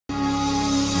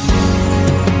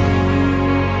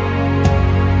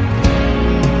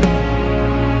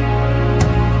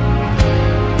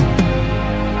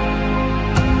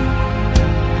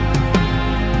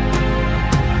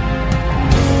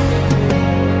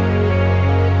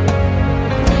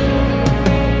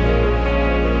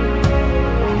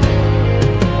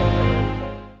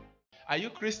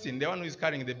Christine, the one who is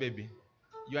carrying the baby.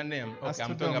 Your name? Okay,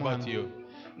 I'm talking about you.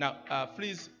 Now,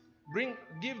 please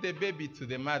give the baby to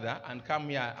the mother and come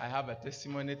here. I have a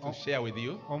testimony to share with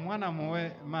you.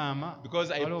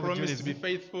 Because I promised to be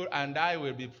faithful and I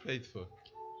will be faithful.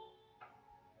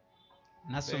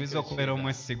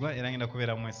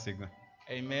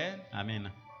 Amen.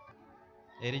 Amen.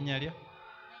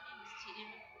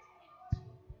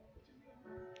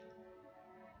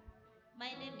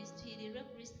 My name is Christine.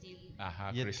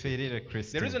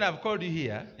 Christine. The reason I've called you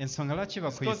here is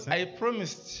because I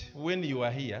promised when you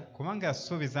were here,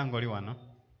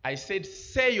 I said,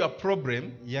 say your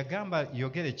problem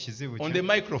on the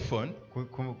microphone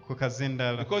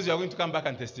because you are going to come back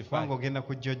and testify.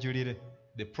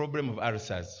 The problem of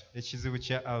ulcers.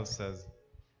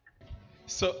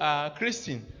 So,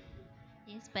 Christine.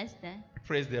 Yes, Pastor.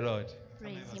 Praise the Lord.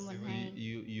 Praise Him on high.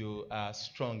 You are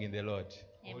strong in the Lord.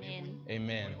 Amen.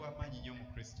 Amen.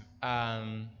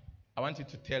 I want you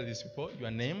to tell these people your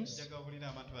names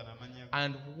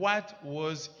and what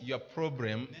was your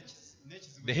problem,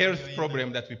 the health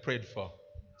problem that we prayed for.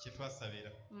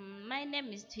 My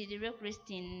name is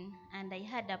Christine, and I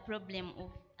had a problem of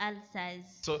ulcers.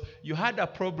 So you had a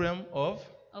problem of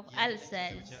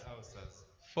ulcers.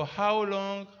 For how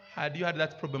long had you had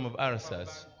that problem of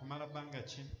ulcers?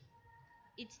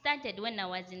 It started when I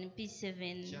was in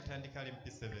P7.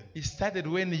 It started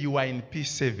when you were in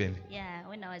P7. Yeah,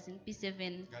 when I was in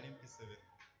P7.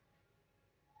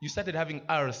 You started having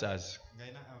ulcers.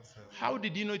 How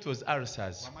did you know it was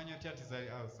ulcers?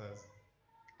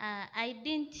 I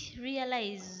didn't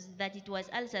realize that it was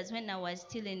ulcers when I was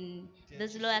still in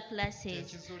those lower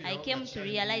classes. I came to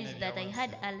realize that I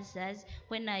had ulcers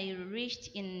when I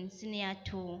reached in senior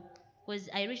 2. Because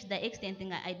I reached the extent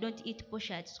that I don't eat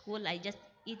posha at school. I just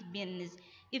eat beans.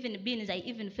 Even beans, I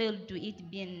even failed to eat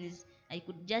beans. I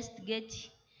could just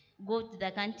go to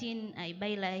the canteen. I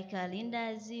buy like a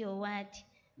Lindazi or what.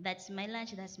 That's my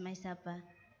lunch. That's my supper.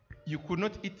 You could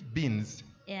not eat beans?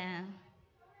 Yeah.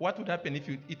 What would happen if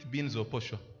you eat beans or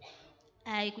posho?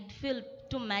 I could feel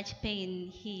too much pain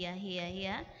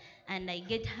here, and I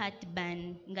get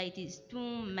heartburn. It is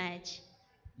too much.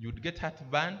 You'd get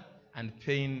heartburn and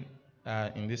pain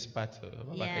in this part,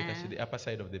 the upper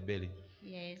side of the belly.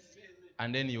 Yes.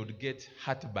 And then you would get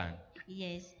heartburn.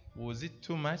 Yes. Was it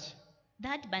too much? The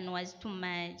heartburn was too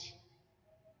much.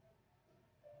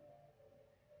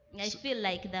 I feel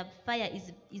like the fire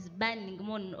is burning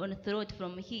more on the throat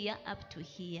from here up to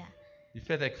here. You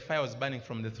felt like fire was burning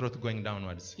from the throat going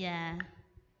downwards? Yeah.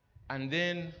 And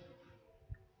then,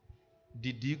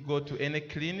 did you go to any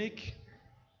clinic?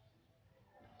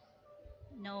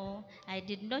 No, I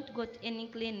did not go to any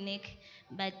clinic,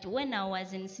 but when I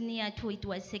was in senior 2, it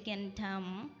was second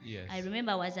term. Yes. I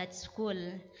remember I was at school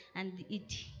and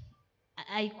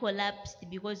I collapsed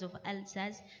because of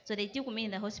ulcers. So they took me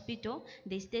in the hospital.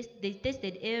 They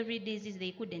tested every disease.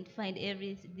 They couldn't find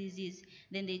every disease.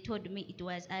 Then they told me it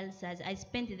was ulcers. I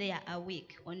spent there a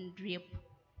week on drip.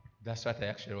 That's what I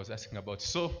actually was asking about.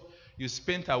 So you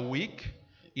spent a week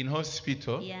in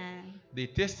hospital. Yeah. They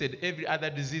tested every other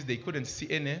disease. They couldn't see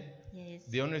any. Yes.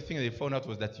 The only thing they found out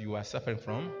was that you were suffering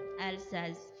from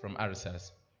ulcers. From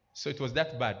ulcers. So it was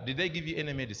that bad. Did they give you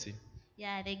any medicine?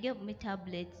 Yeah, they gave me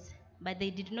tablets, but they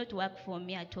did not work for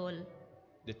me at all.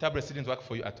 The tablets didn't work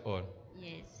for you at all?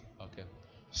 Yes. Okay.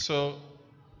 So,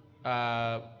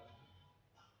 from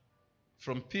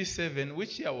P7,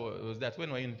 which year was that?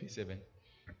 When were you in P7?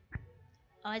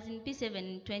 I was in P7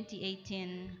 in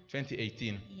 2018.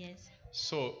 2018? Yes.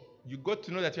 So, you got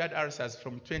to know that you had ulcers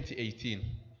from 2018?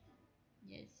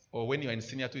 Yes. Or when you were in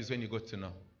senior 2 is when you got to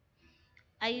know?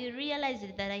 I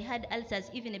realized that I had ulcers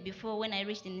even before when I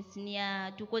reached in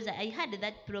senior 2, because I had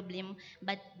that problem,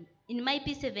 but in my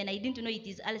P7 I didn't know it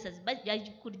is ulcers, but I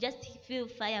could just feel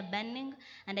fire burning,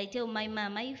 and I tell my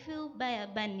mom, I feel fire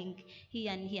burning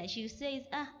here and here. She says,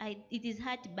 it is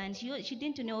heartburn. She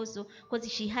didn't know also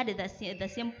because she had the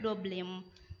same problem.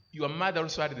 Your mother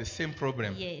also had the same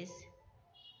problem? Yes.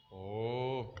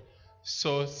 Oh,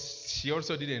 so she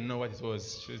also didn't know what it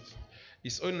was.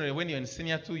 It's only when you're in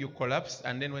senior 2 you collapsed,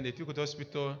 and then when they took you to the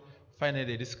hospital, finally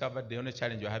they discovered the only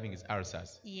challenge you're having is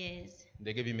ulcers. Yes.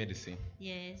 They gave you medicine.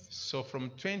 Yes. So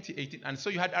from 2018, and so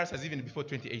you had ulcers even before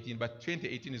 2018, but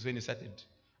 2018 is when you started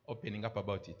opening up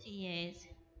about it. Yes.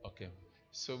 Okay.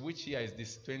 So which year is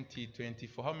this? 2020?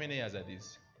 For how many years are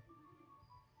these?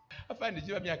 I find it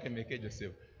you can make it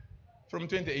yourself. From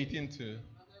 2018 to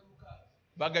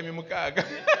Bagami Mukaga.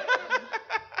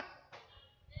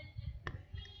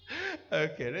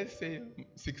 Okay, let's say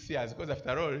 6 years, because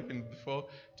after all, even before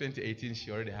 2018, she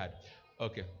already had.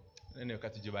 Okay.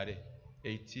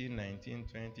 18, 19,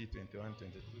 20, 21,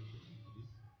 22,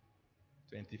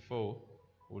 24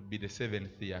 would be the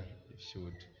 7th year if she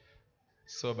would.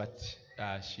 So, but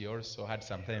she also had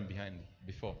some time behind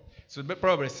before. So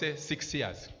probably say 6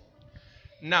 years.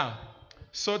 Now,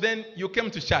 so then you came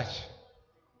to church.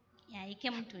 Yeah, I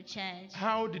came to church.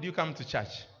 How did you come to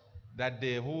church? That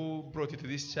day, who brought you to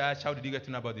this church? How did you get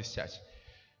to know about this church?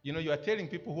 You know, you are telling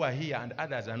people who are here and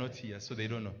others are not here, so they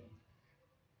don't know.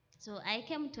 So I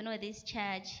came to know this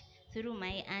church through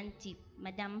my auntie,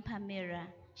 Madame Pamela.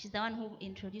 She's the one who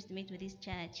introduced me to this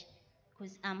church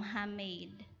because I'm her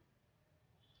maid.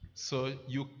 So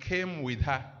you came with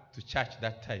her to church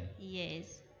that time?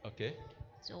 Yes. Okay.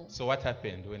 So what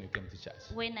happened when you came to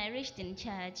church? When I reached in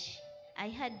church, I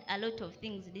had a lot of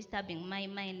things disturbing my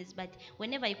mind, but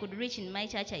whenever I could reach in my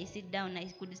church, I sit down,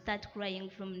 I could start crying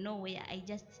from nowhere. I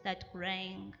just start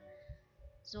crying.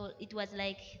 So it was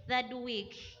like third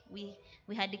week, we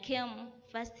had came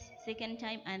first, second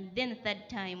time, and then third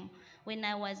time when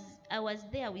I was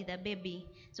there with a baby.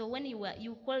 So when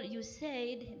you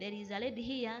said there is a lady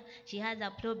here, she has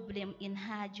a problem in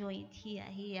her joint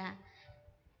here.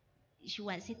 She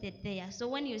was seated there. So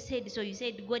when you said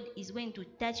God is going to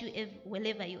touch you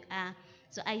wherever you are.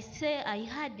 So I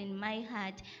had in my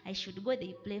heart I should go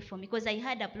there pray for me because I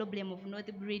had a problem of not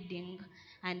breathing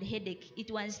and headache.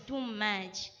 It was too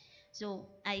much. So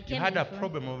I came. You had a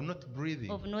problem of not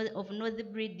breathing. Of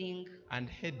not breathing. And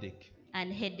headache.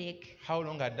 And headache. How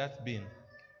long had that been?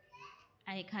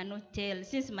 I cannot tell.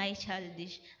 Since my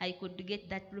childish, I could get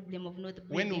that problem of not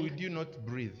breathing. When would you not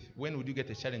breathe? When would you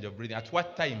get a challenge of breathing? At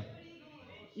what time?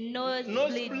 Nose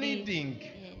bleeding.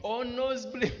 Yes. Oh, nose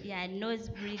bleeding. Yeah, nose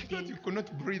bleeding. I thought you could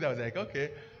not breathe. I was like,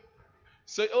 okay.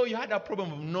 So, you had a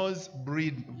problem of nose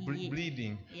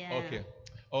bleeding. Yeah. Okay.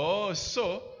 Oh,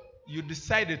 so you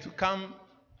decided to come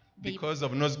because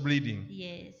of nose bleeding.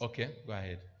 Yes. Okay, go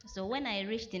ahead. So when I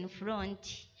reached in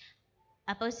front,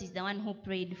 Apostle is the one who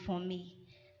prayed for me.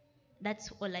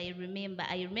 That's all I remember.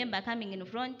 I remember coming in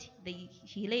front.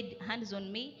 He laid hands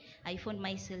on me. I found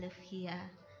myself here.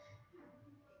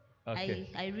 Okay.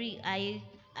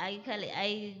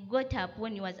 I got up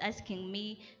when he was asking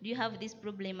me, do you have this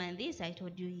problem and this? I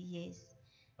told you yes.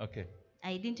 Okay.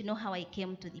 I didn't know how I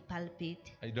came to the pulpit.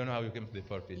 I don't know how you came to the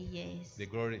pulpit. Yes. The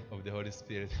glory of the Holy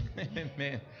Spirit.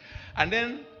 Amen. And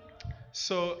then,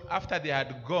 so after they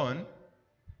had gone,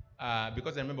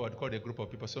 because I remember what called a group of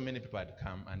people, so many people had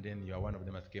come, and then you are one of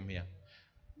them that came here.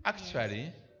 Actually,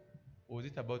 yes. Was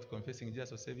it about confessing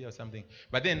Jesus as Savior or something?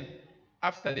 But then,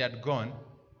 after they had gone,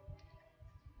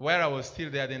 while I was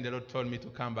still there, then the Lord told me to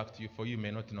come back to you, for you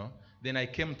may not know. Then I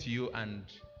came to you and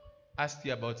asked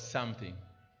you about something.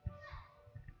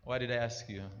 What did I ask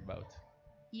you about?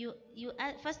 You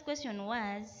first question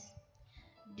was,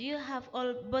 do you have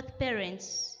both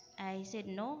parents? I said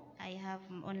no, I have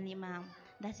only mom.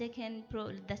 The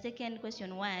second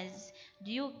question was,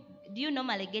 do you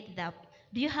normally get that?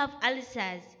 Do you have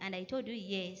ulcers? And I told you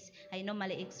yes, I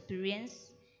normally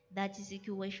experience that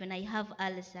situation. I have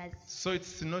ulcers. So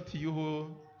it's not you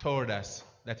who told us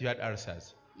that you had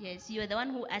ulcers? Yes, you are the one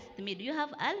who asked me, do you have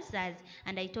ulcers?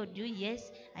 And I told you,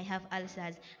 yes, I have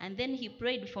ulcers. And then he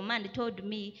prayed for me and told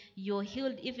me, you're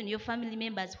healed. Even your family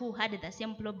members who had the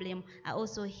same problem are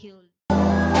also healed.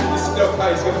 This doctor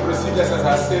is going to receive us as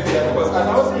her savior, because as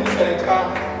I was ministering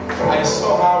her, I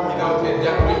saw her without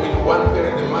with one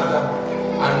parent, the mother,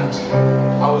 and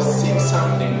I was seeing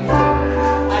something.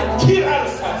 I kill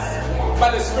ulcers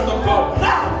by the Spirit of God.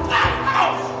 Now,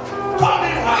 out! Come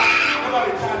in her!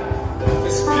 Never return.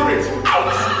 The Spirit out!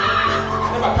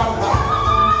 Never come back.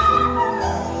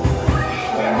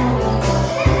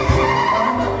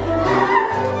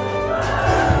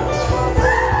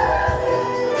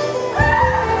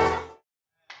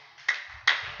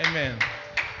 Amen.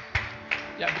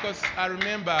 Yeah, because I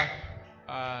remember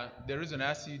the reason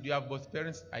I asked you, do you have both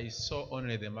parents? I saw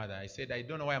only the mother. I said, I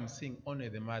don't know why I'm seeing only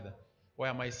the mother. Why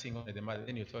am I seeing only the mother?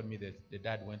 Then you told me that the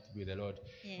dad went to be with the Lord.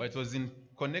 Yes. But it was in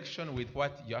connection with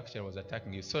what you actually was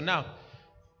attacking you. So now,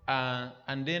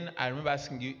 and then I remember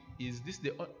asking you,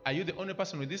 are you the only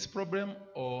person with this problem?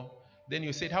 Or then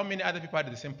you said, how many other people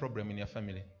had the same problem in your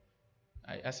family?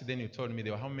 I asked you, then you told me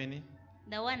there were how many?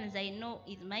 The ones I know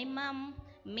is my mom,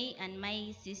 me, and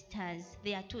my sisters.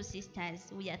 There are 2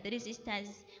 sisters. We are 3 sisters.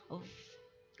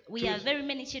 We are very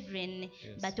many children,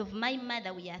 yes. But of my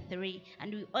mother we are 3,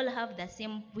 and we all have the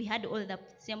same. We had all the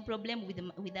same problem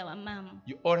with our mom.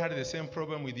 You all had the same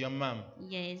problem with your mom.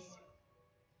 Yes.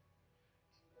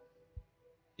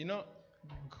 You know,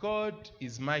 God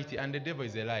is mighty and the devil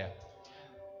is a liar.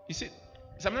 You see,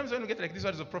 sometimes when we get like these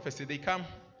words of prophecy, they come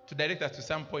to direct us to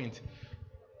some point.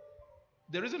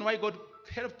 The reason why God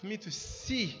helped me to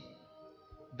see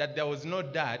that there was no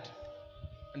dad.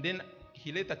 And then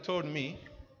he later told me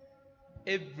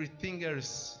everything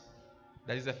else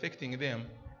that is affecting them,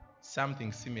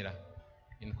 something similar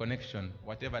in connection,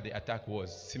 whatever the attack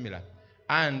was, similar.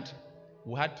 And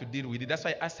we had to deal with it. That's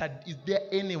why I asked her, is there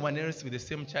anyone else with the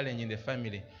same challenge in the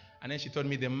family? And then she told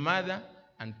me the mother,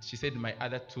 and she said my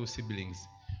other 2 siblings.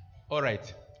 All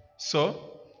right.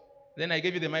 So then I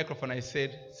gave you the microphone. I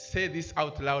said, say this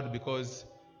out loud because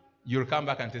you'll come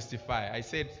back and testify. I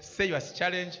said, say your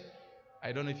challenge.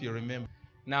 I don't know if you remember.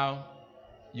 Now,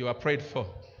 you are prayed for.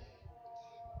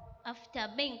 After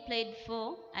being prayed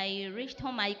for, I reached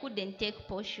home. I couldn't take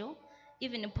posho.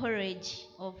 Even porridge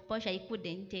of posho I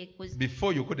couldn't take.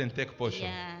 Before you couldn't take posho?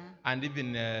 Yeah. And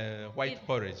even white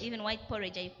porridge? Even white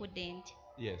porridge I couldn't.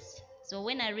 Yes. So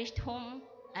when I reached home,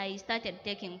 I started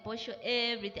taking posho,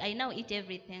 everything. I now eat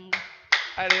everything.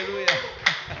 Hallelujah.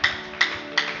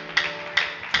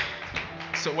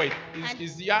 So wait,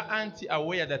 is your auntie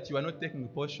aware that you are not taking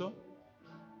posho?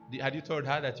 Had you told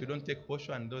her that you don't take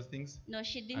posho and those things? No,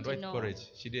 she didn't and white know. Porridge?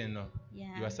 She didn't know.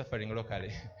 Yeah. You are suffering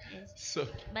locally. Yes. So.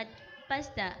 But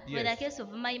Pastor, Yes. for the case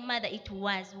of my mother, it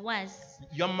was worse.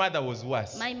 Your mother was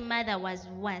worse. My mother was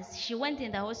worse. She went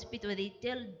in the hospital.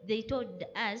 They told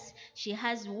us she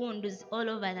has wounds all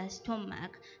over the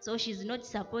stomach, so she's not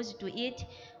supposed to eat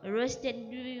roasted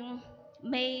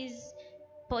maize,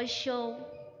 posho,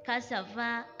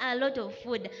 cassava, a lot of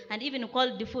food, and even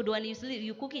cold food. When you sleep,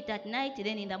 you cook it at night,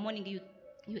 then in the morning you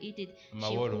eat it.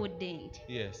 Maworo. She couldn't.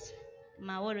 Yes.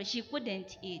 Maworo, she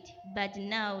couldn't eat, but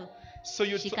now so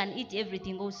she can eat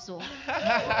everything also.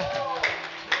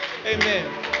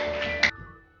 Amen.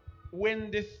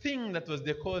 When the thing that was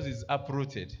the cause is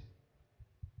uprooted,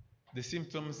 the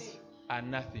symptoms are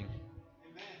nothing.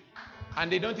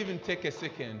 And they don't even take a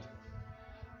second.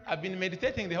 I've been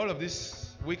meditating the whole of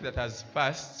this week that has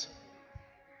passed.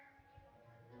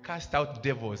 Cast out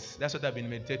devils. That's what I've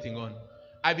been meditating on.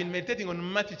 I've been meditating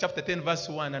on Matthew chapter 10 verse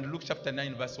 1 and Luke chapter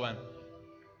 9 verse 1.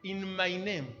 In my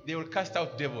name, they will cast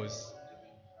out devils.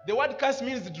 The word cast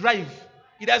means drive.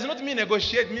 It does not mean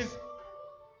negotiate. It means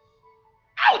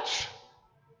out.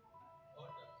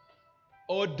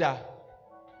 Order.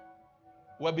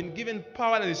 We have been given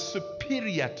power that is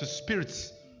superior to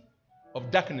spirits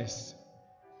of darkness.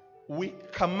 We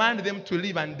command them to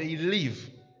leave and they leave.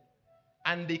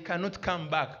 And they cannot come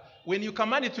back. When you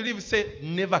command it to leave, say,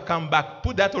 never come back.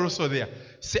 Put that also there.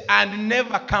 Say, and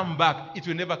never come back. It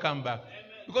will never come back.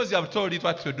 Because you have told it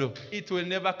what to do. It will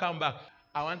never come back.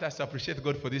 I want us to appreciate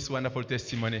God for this wonderful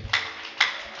testimony.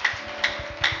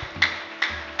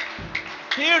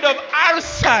 Healed of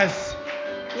ulcers.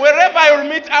 Wherever I will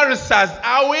meet ulcers,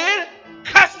 I will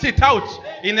cast it out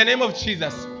in the name of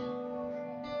Jesus.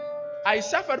 I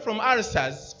suffered from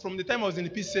ulcers from the time I was in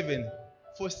P7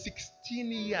 for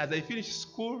 16 years. I finished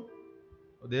school,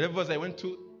 the levels I went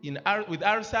to with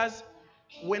ulcers.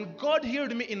 When God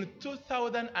healed me in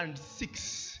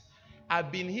 2006,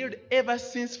 I've been healed ever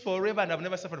since forever, and I've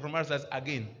never suffered from ulcers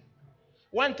again.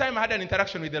 One time I had an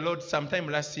interaction with the Lord sometime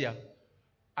last year,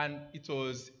 and it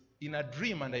was in a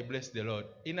dream, and I blessed the Lord.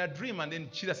 In a dream, and then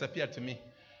Jesus appeared to me.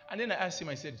 And then I asked him,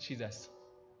 I said, Jesus,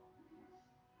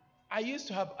 I used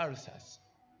to have ulcers.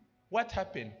 What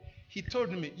happened? He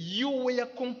told me, you were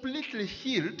completely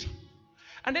healed.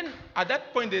 And then at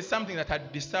that point, there's something that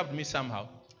had disturbed me somehow.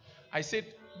 I said,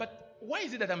 but why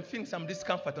is it that I'm feeling some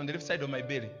discomfort on the left side of my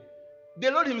belly?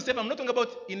 The Lord himself, I'm not talking about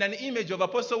in an image of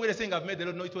Apostle where they're saying I've made the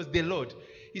Lord. No, it was the Lord.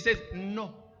 He says,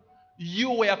 no,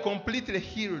 you were completely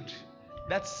healed.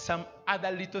 That's some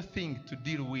other little thing to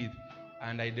deal with.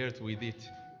 And I dealt with it.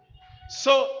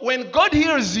 So when God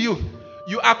heals you,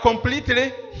 you are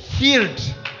completely healed.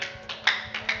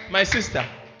 My sister,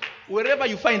 wherever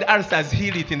you find ulcers,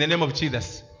 heal it in the name of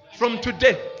Jesus. From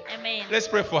today, Amen. Let's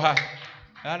pray for her.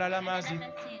 Another thing.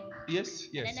 Yes.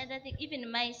 Another thing,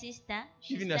 even my sister,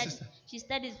 she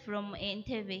studies from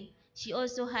Entebbe. She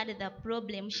also had the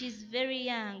problem. She's very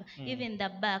young. Even the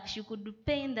back, she could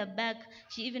pain the back.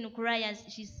 She even cries.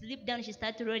 She slipped down. She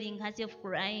started rolling herself,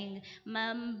 crying.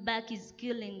 Mom, back is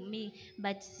killing me.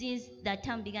 But since that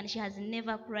time began, she has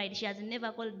never cried. She has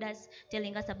never called us,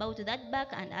 telling us about that back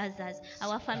and others.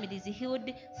 Our family is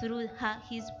healed through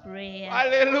his prayer.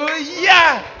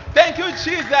 Hallelujah! Thank you,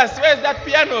 Jesus. Where's that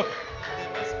piano?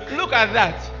 Look at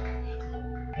that.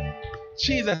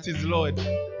 Jesus is Lord.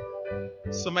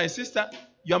 So my sister,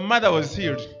 your mother was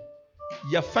healed.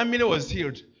 Your family was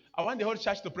healed. I want the whole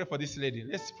church to pray for this lady.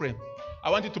 Let's pray. I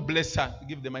want you to bless her.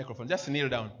 Give the microphone. Just kneel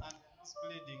down.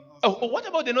 Oh, what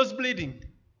about the nose bleeding?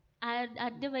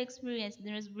 I'd never experienced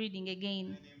nose bleeding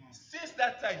again. Since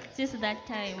that time. Since that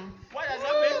time. What has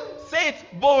happened? Say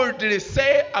it boldly.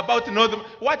 Say about nose.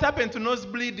 What happened to nose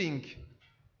bleeding?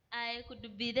 I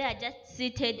could be there just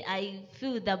seated. I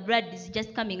feel the blood is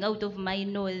just coming out of my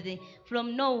nose.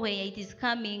 From nowhere it is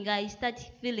coming. I start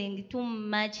feeling too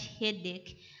much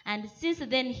headache. And since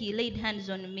then he laid hands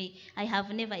on me. I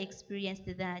have never experienced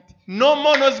that. No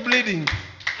more nose bleeding.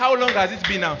 How long has it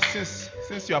been now since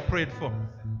you are prayed for?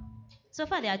 So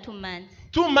far there are 2 months.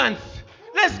 2 months.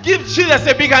 Let's give Jesus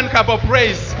a big hand clap of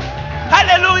praise.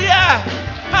 Hallelujah!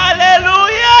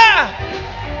 Hallelujah!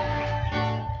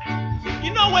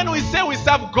 You know, when we say we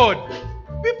serve God,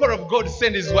 people of God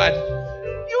send His word.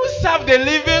 You serve the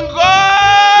living God.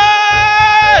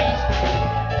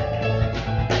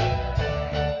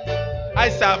 I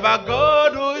serve a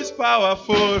God who is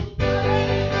powerful.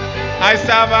 I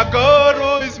serve a God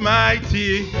who is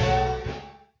mighty.